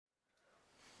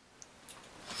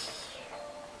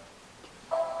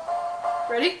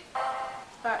Ready?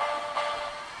 Alright.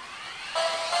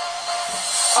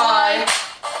 I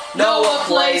know a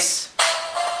place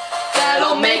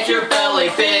that'll make your belly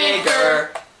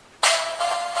bigger.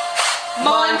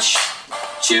 Munch,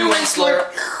 chew and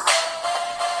slurp,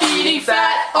 eating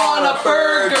fat on a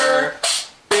burger.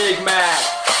 Big Mac,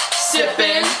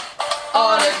 sipping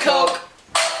on a Coke.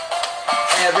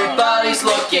 Everybody's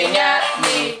looking at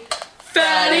me.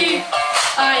 Fatty,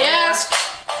 I ask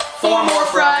for more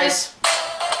fries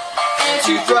and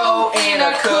to throw in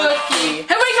a cookie.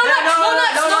 Hey, wait, no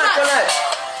nuts!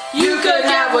 You could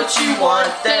have what you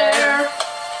want there,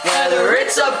 whether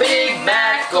it's a Big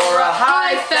Mac or a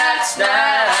high-fat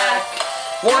snack.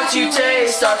 Once you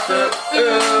taste our food,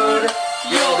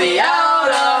 you'll be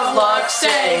out of luck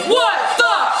saying, what the?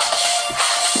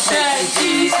 Mac and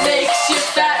cheese makes you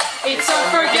fat, it's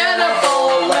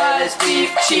unforgettable. Lettuce,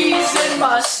 beef, cheese, and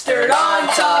mustard on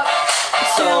top.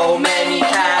 So many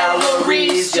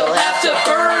calories you'll have to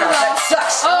burn up. That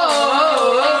sucks.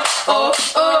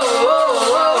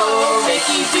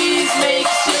 Mickey D's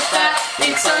makes you fat,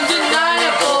 it's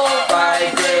undeniable.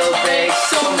 Fried, grilled, baked,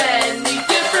 so many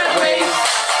different ways.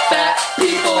 Fat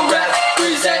people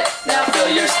represent, now fill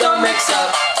your stomachs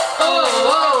up.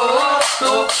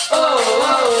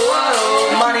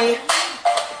 Money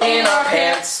in our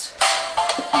pants,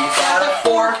 you gotta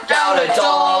fork out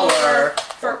 $1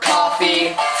 for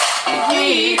coffee.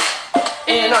 We eat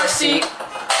in our seat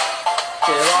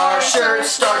till our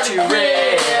shirts start to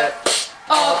rip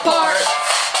apart.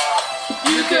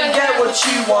 You can get what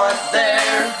you want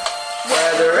there,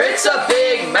 whether it's a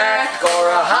Big Mac or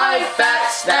a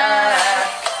high-fat snack.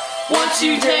 Once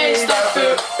you taste our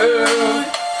food,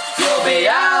 you'll be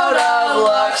out of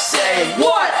luck saying,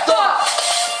 what the?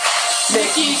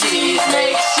 Mickey D's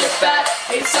makes you fat,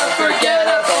 it's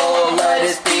unforgettable.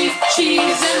 Lettuce, beef,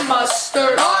 cheese, and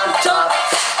mustard on top.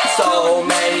 So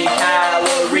many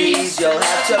calories you'll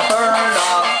have to burn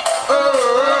off.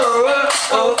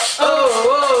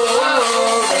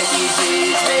 Mickey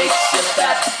D's makes you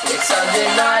fat, it's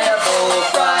undeniable.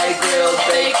 Fried, grilled,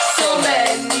 baked, so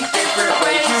many different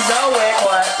ways. You know it,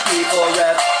 what people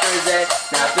represent.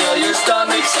 Now fill your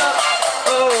stomachs up.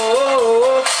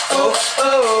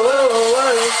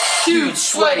 Huge,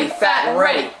 sweaty, fat, and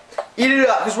ready. Eat it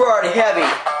up, cause we're already heavy.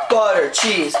 Butter,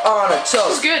 cheese, on a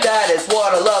toast. Good. That is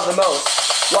what I love the most.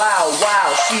 Wow,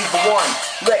 she's the one.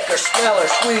 Lick her, smell her,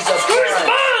 squeeze her bun.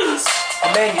 The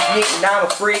menu's neat and I'm a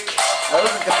freak. I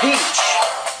look like a peach.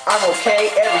 I'm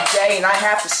okay every day, and I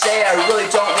have to say I really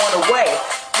don't want to weigh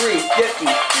 350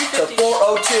 to 402.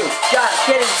 God, I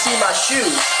can't even see my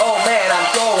shoes. Oh man, I'm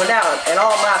going out, and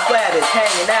all my fat is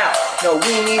hanging out. No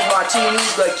weenies, martinis,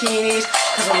 bikinis,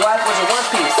 cause my wife was a one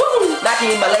piece.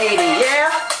 Mackie, my lady,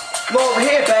 yeah? Come over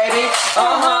here, baby.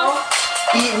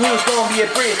 Eating you is gonna be a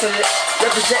breeze, cause it's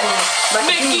representing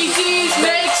Mickey D's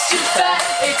makes you fat,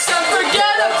 it's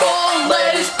unforgettable.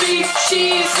 Lettuce, beef,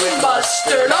 cheese, with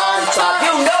mustard on top.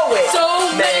 You know it.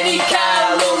 So many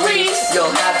calories You'll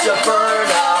have to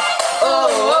burn up.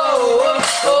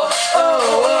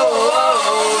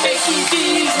 Mickey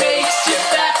D's makes you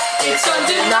fat, it's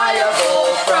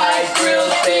undeniable. Fried,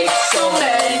 grilled, baked, so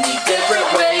many different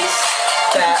ways.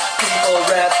 Fat people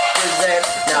represent,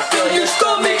 now fill your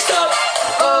stomachs up.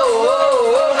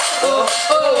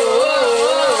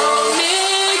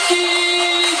 Mickey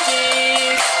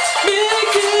D's,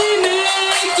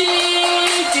 Mickey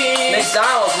D's.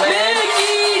 McDonald's, man.